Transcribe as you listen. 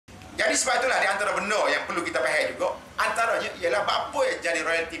Jadi sebab itulah di antara benda yang perlu kita faham juga, antaranya ialah apa yang jadi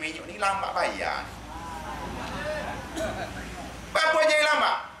royalti minyak ni lambat bayar. Apa yang jadi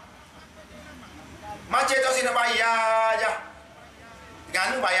lambat? Macam tak nak bayar je.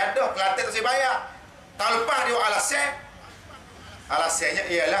 Ganu bayar dah, Kelantan tak bayar. Tahun lepas dia alasan. Alasannya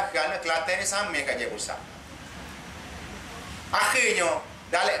ialah kerana Kelantan ni sama Kerajaan Pusat. Akhirnya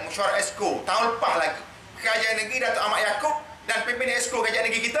dalam mesyuarat Esko tahun lepas lagi, Kerajaan Negeri Datuk Ahmad Yaakob dan pimpinan Esko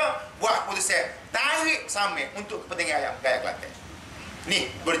Kerajaan Negeri kita buat keputusan tarik sama untuk kepentingan rakyat Kelantan. Ni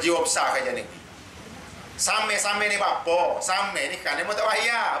berjiwa besar Kerajaan Negeri. Sama-sama ni apa? Sama ni kan dia mau tak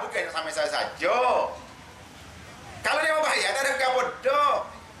bayar, bukan sama saya saja. Kalau dia mau bayar, tak ada apa dah.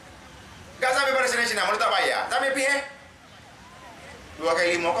 Tak sampai pada nasional, mau tak bayar. Sampai pi 2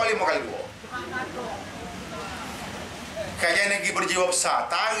 kali 5 kali 5 kali 2. Kerajaan Negeri berjiwa besar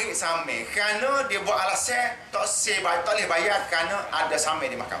tarik sama kerana dia buat alasan tak boleh bayar kerana ada sama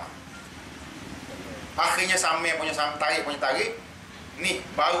di mahkamah. Akhirnya sama punya tarik ni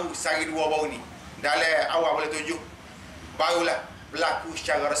baru sehari 2 baru ni. Dalam awal bulan 7 barulah berlaku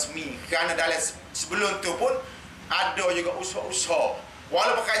secara rasmi, kerana dalam sebelum tu pun ada juga usaha-usaha.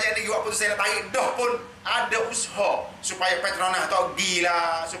 Walaupun Kerajaan Negeri buat putusan nak tarik dah pun ada usaha supaya Petronas tak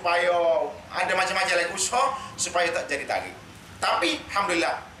gila, supaya ada macam-macam lagi usaha supaya tak jadi tarik. Tapi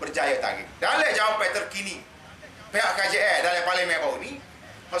alhamdulillah berjaya tarik. Dalam jawapan terkini pihak Kerajaan dalam parlimen baru ni,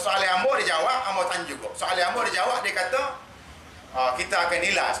 soalan Ambo dia jawab, Ambo tanya juga. Soalan Ambo dia jawab, dia kata kita akan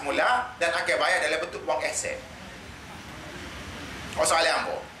nilai semula dan akan bayar dalam bentuk wang aset. Soalan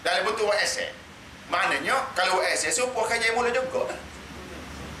Ambo dalam bentuk wang aset. Maknanya kalau wang aset supaya Kerajaan mula juga.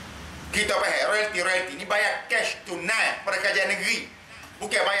 Kita faham royalti ni bayar cash tunai pada Kerajaan Negeri,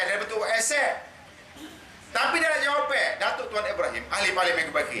 bukan bayar dalam bentuk aset. Tapi dalam jawapan Datuk Tuan Ibrahim, ahli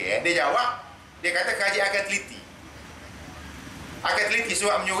parlimen kebahagiaan, dia jawab, dia kata Kerajaan akan teliti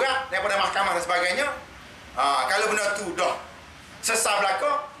surat menyurat daripada mahkamah dan sebagainya. Kalau benda tu dah sesat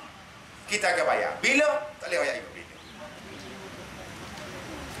belaka, kita akan bayar. Bila? Tak boleh bayar ikut bila.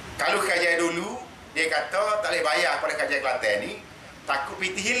 Kalau Kerajaan dulu dia kata tak boleh bayar pada Kerajaan Kelantan ni, takut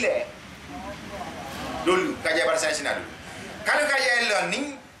piti hilang. Dulu Kerajaan Barisan Nasional dulu. Kalau Kerajaan Elon ni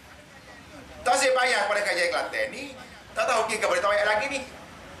tak saya bayar pada Kerajaan Kelantan ni, tak tahu kita boleh tahu lagi ni.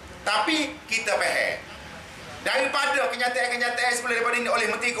 Tapi kita faham daripada kenyataan-kenyataan sebelum daripada ini oleh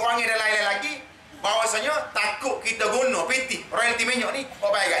Menteri Kewangan dan lain-lain lagi, bahawasanya takut kita guna PT royalti minyak ni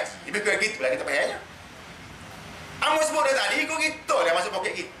bayar gaji. Lebih kurang gitulah kita fahamnya. Amos sebut dah tadi, ikut kita dah masuk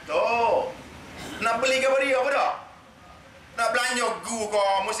poket kita. Nak beli ke beri apa dah? Nak belanja gu ke,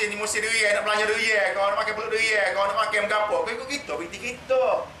 musim ni musim durian, nak belanja durian ke, nak pakai peluk durian ke, nak pakai mengapa ke, ikut kita, PT kita.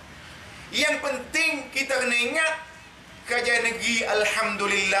 Yang penting kita kena ingat, Kerajaan Negeri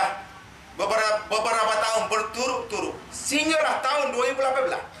alhamdulillah beberapa tahun berturut-turut sehinggalah tahun 2018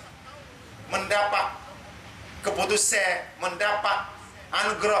 mendapat keputusan, mendapat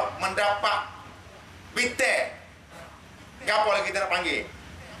anugerah, mendapat bintang. Apa lagi kita nak panggil?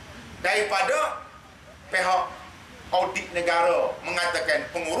 Daripada pihak audit negara mengatakan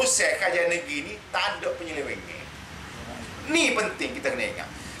pengurusan Kerajaan Negeri ni tak ada penyelewengan. Ni penting kita kena ingat.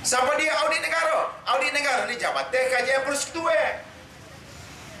 Siapa dia audit negara? Audit negara ni jabatan Kerajaan Persekutuan.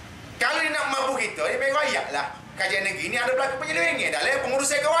 Kalau dia nak mampu kita, dia memang ayatlah Kerajaan Negeri ni ada berlaku penyelewengan dalam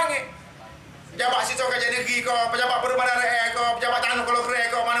pengurusan kewangan. Pejabat siswa Kerajaan Negeri ke, pejabat perubahan rakyat ke, pejabat tanah kalau kera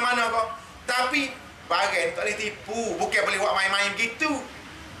ke, mana-mana ke. Tapi bagian tak boleh tipu, bukan boleh buat main-main gitu.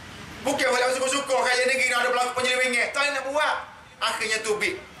 Bukan boleh suka-suka Kerajaan Negeri ni ada berlaku penyelewengan. Tak boleh nak buat. Akhirnya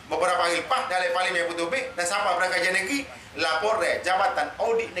tubik beberapa hari lepas dalam parlimen pun tubik dan sampai pada Kerajaan Negeri lapor Jabatan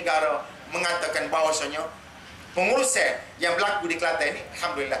Audit Negara mengatakan bahawasanya pengurusan yang berlaku di Kelantan ni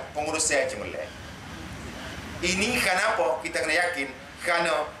alhamdulillah pengurusan cemerlang. Ini kenapa kita kena yakin,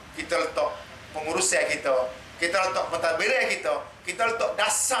 kerana kita letak pengurusan kita letak pentadbiran kita letak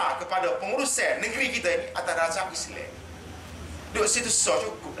dasar kepada pengurusan negeri kita ini atas dasar Islam. Duduk situ so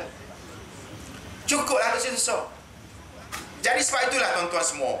cukuplah duduk situ so. Jadi sebab itulah tuan-tuan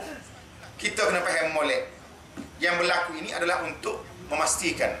semua, kita kena faham molek yang berlaku ini adalah untuk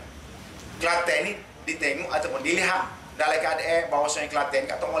memastikan Kelantan ini ditengok ataupun dilihat dalam keadaan bahawasanya Kelantan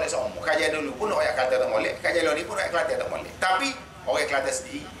tak molek seumur. Kerajaan dulu pun orang Kelantan tak molek, kerajaan ni pun orang Kelantan tak molek. Tapi orang Kelantan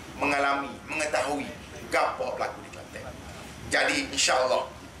sendiri mengetahui apa berlaku di Kelantan. Jadi insya-Allah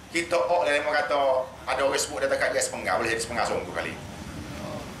kita dalam kata ada orang sebut datang kat dia sepengah, boleh jadi sepengah sungguh kali.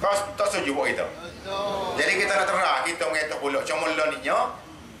 Kau tak setuju buat kita? Jadi kita nak terang, kita mengatakan pula cuma ni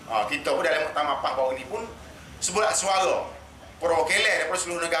kita pun dalam muktamar PAH baru ni pun sebuah suara perwakilan daripada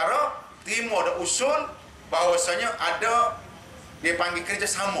seluruh negara terima dan usul bahawasanya ada dia panggil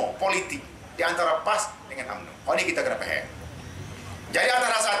kerjasama politik di antara PAS dengan UMNO. Ini kita kena faham. Jadi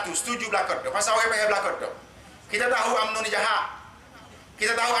antara satu, setuju belakang tu. Pasal orang pahal belakang tu. Kita tahu UMNO ni jahat.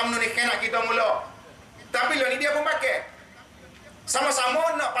 Kita tahu UMNO ni kena kita mula. Tapi lo ni dia pun pakai.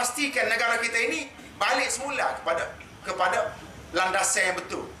 Sama-sama nak pastikan negara kita ini balik semula kepada landasan yang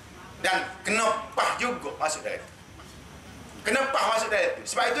betul. Dan kena pah juga masuk dalam itu. Kena pah masuk dalam itu.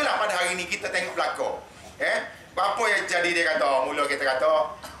 Sebab itulah pada hari ini kita tengok belakang. Apa yang jadi dia kata, mula kita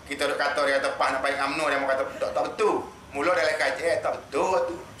kata, dia kata pah nak baik UMNO, dia mau kata tak betul. Mula dalam kerajaan tak betul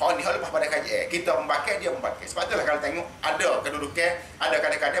tu. Hal ni hal lepas pada kerajaan. Kita membakar, dia membakar. Sebab itulah kalau tengok ada kedudukan, ada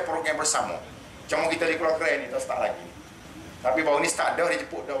kadang-kadang program bersama. Cuma kita di Pulau Keren ni tak start lagi. Tapi baru ni start dah, dia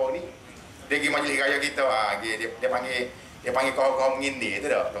jemput dah baru ni. Dia pergi majlis raya kita, dia panggil kawan-kawan mengindi tu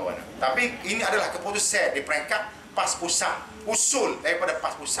dah kawan. Tapi ini adalah keputusan di peringkat PAS Pusat, usul daripada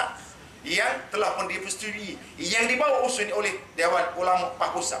PAS Pusat yang telah pun dipersetujui, yang dibawa usul ni oleh Dewan Ulama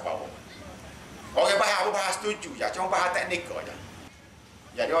PAS Pusat bawa. Orang bahas setuju je, cuma bahas teknikal je.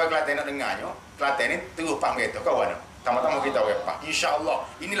 Jadi orang Kelantan nak dengarnya, Kelantan ni terus paham kita kawan. Tama-tama kita orang PAS. InsyaAllah,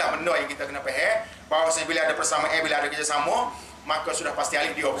 inilah benda yang kita kena faham, bahawa bila ada persamaan, bila ada kerjasama, maka sudah pasti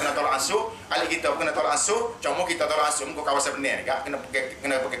alik dia kena tolak ansur, alik kita kena tolak ansur, cuma kita tolak ansur muka kawasan benar kan,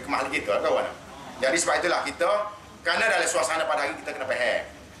 kena pakai kemah kita kawan. Jadi sebab itulah kita, kerana dalam suasana pada hari kita kena faham.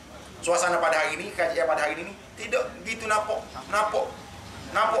 Suasana pada hari ini, kajian pada hari ini tidak gitu nampak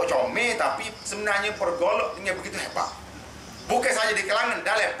comel, tapi sebenarnya pergolok dengan begitu hebat. Bukan saja di kalangan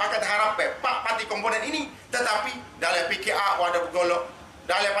dalam pakat harapan pak parti komponen ini, tetapi dalam PKA ada bergolok,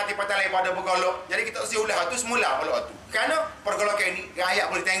 dalam parti-parti lain ada bergolok. Jadi kita mesti ulah tu semula pula tu. Kerana pergolakan ini rakyat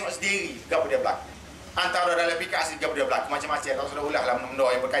boleh tengok sendiri gapo dia berlaku. Antara dalam PKA gapo dia berlaku macam-macam. Kalau sudah ulah dalam benda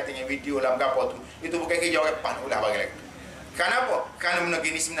yang berkaitan dengan video dalam gapo tu, itu bukan kerja orang PAS ulah bagi lagi. Kenapa? Kerana benda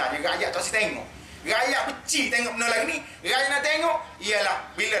gini sebenarnya rakyat tak mesti tengok. Rakyat benci tengok benda lagi ni. Rakyat nak tengok ialah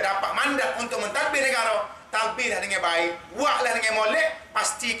bila dapat mandat untuk mentadbir negara, tadbirlah dengan baik, buatlah dengan molek,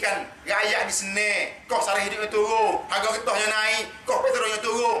 pastikan rakyat ni senang. Kos sara hidupnya turun, harga getahnya naik, kos petrolnya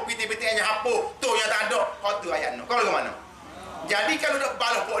turun, PT-PT-nya hapus, tolnya tak ada. Kau tu rakyat nak. Kau ke mana? Jadi kalau nak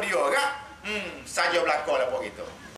balas pok dia kan, saja belakang lah pok kita.